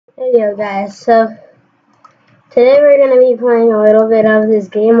Yo guys, so today we're going to be playing a little bit of this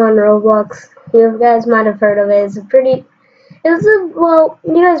game on Roblox. You guys might have heard of it. Well,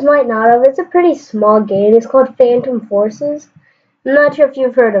 you guys might not have. It's a pretty small game. It's called Phantom Forces. I'm not sure if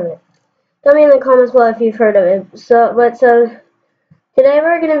you've heard of it. Tell me in the comments below if you've heard of it. So today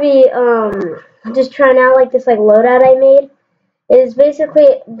we're going to be just trying out like this loadout I made. It's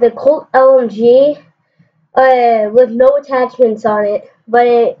basically the Colt LMG with no attachments on it, but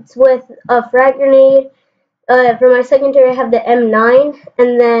it's with a frag grenade. For my secondary, I have the M9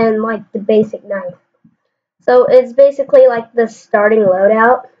 and then like the basic knife. So it's basically like the starting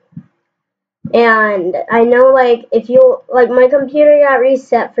loadout. And I know if you my computer got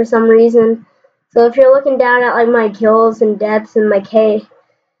reset for some reason. So if you're looking down at my kills and deaths and my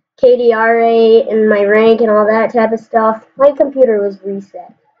KDR rate and my rank and all that type of stuff, my computer was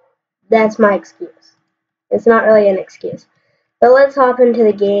reset. That's my excuse. It's not really an excuse. But let's hop into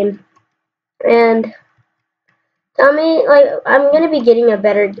the game. And tell me, I'm going to be getting a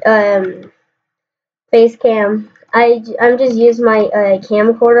better face cam. I'm just using my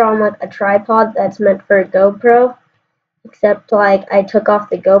camcorder on a tripod that's meant for a GoPro. Except I took off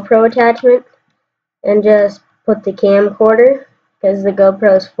the GoPro attachment and just put the camcorder because the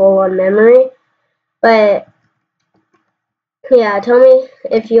GoPro is full on memory. But yeah, tell me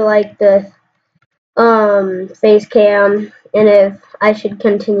if you like the face cam and if I should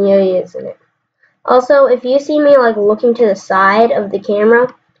continue using it. Also, if you see me looking to the side of the camera,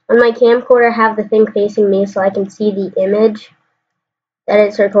 on my camcorder I have the thing facing me so I can see the image that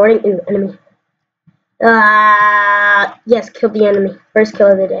it's recording. Ooh, enemy. Yes, killed the enemy. First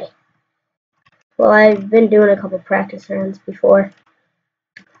kill of the day. Well, I've been doing a couple practice rounds before.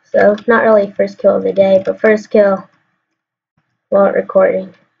 So, not really first kill of the day, but first kill while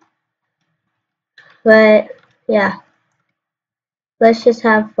recording. But, yeah. Let's just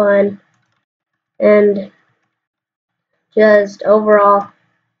have fun and just overall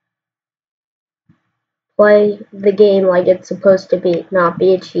play the game like it's supposed to be, not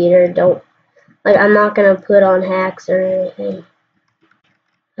be a cheater. I'm not gonna put on hacks or anything.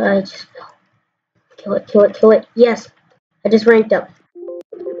 I just kill it, kill it, kill it. Yes, I just ranked up.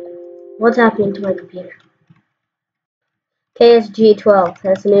 What's happening to my computer? KSG-12,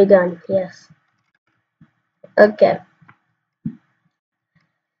 that's a new gun, yes. Okay.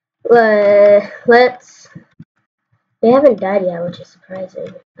 Let's... We haven't died yet, which is surprising.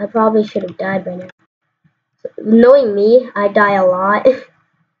 I probably should have died by now. Knowing me, I die a lot.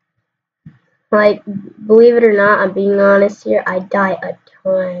 Believe it or not, I'm being honest here, I die a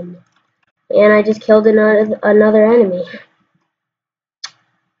ton. And I just killed another enemy.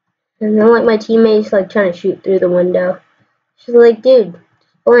 And then my teammate's trying to shoot through the window. She's like, dude,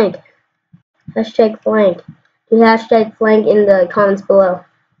 flank. Hashtag flank. Do hashtag flank in the comments below.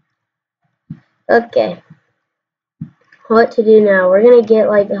 Okay. What to do now? We're gonna get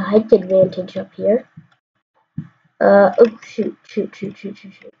a height advantage up here. Oh, shoot.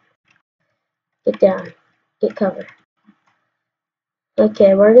 Get down. Get cover.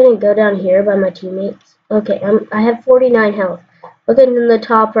 Okay, we're gonna go down here by my teammates. Okay, I have 49 health. Looking in the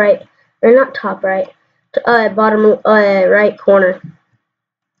top right, or not top right, bottom right corner.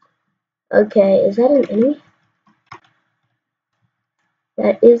 Okay, is that an enemy?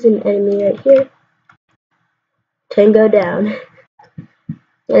 That is an enemy right here. Tango down.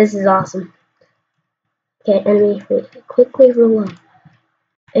 This is awesome. Okay, enemy, quickly roll up.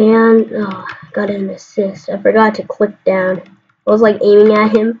 And, got an assist. I forgot to click down. I was aiming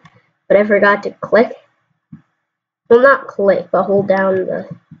at him, but I forgot to click. Well, not click, but hold down the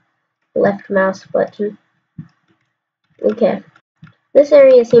left mouse button. Okay. This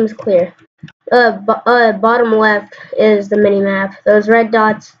area seems clear. Bottom left is the mini-map. Those red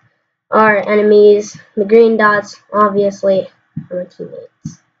dots are enemies. The green dots, obviously, are my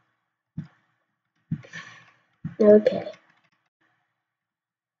teammates. Okay.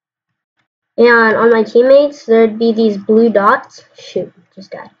 And on my teammates, there'd be these blue dots. Shoot,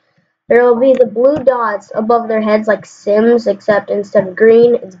 just died. There will be the blue dots above their heads like Sims, except instead of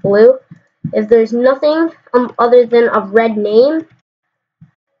green, it's blue. If there's nothing other than a red name,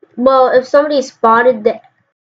 well, if somebody spotted the